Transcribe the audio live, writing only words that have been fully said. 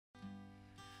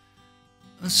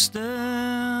a step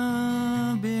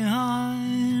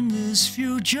behind this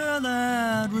future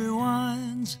that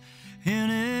rewinds. In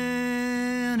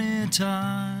any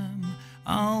time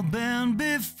I'll bend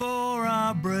before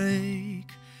I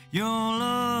break. Your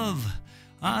love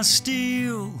I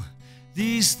steal,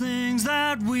 these things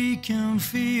that we can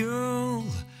feel.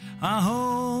 I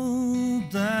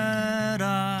hope that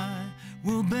I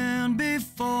will bend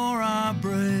before I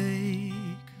break.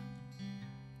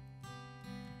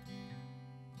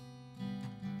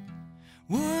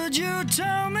 Would you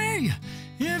tell me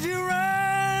if you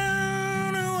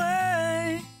ran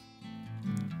away?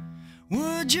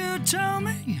 Would you tell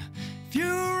me if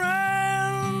you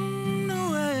ran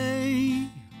away?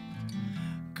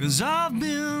 'Cause I've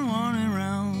been running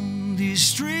around these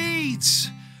streets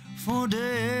for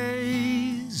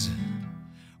days.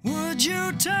 Would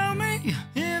you tell me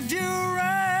if you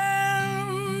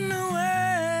ran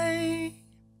away?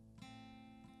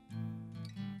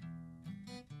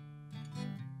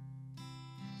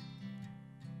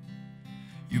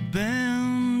 You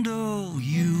bend, oh,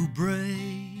 you break.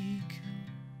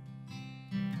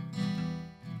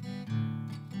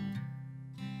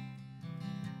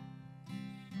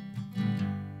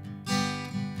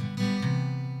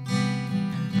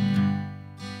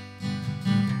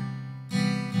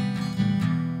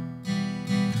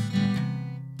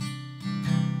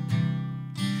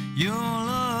 Your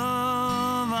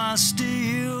love I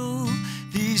steal,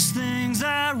 these things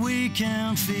that we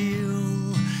can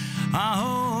feel. I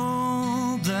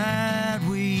hope that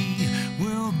we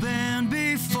will bend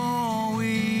before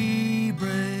we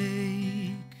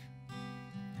break.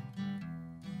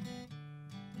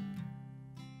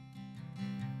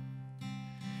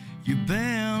 You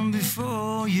bend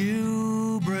before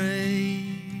you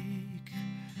break.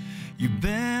 You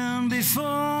bend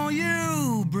before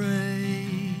you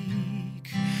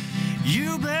break.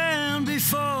 You bend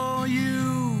before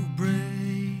you break.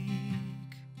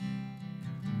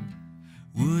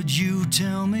 Would you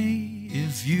tell me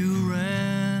if you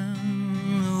ran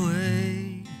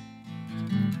away?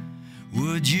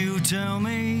 Would you tell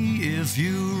me if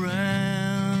you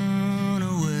ran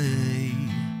away?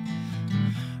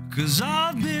 'Cause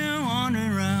I've been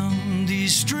wandering around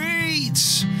these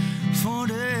streets for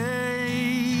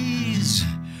days.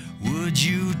 Would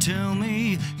you tell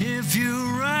me if you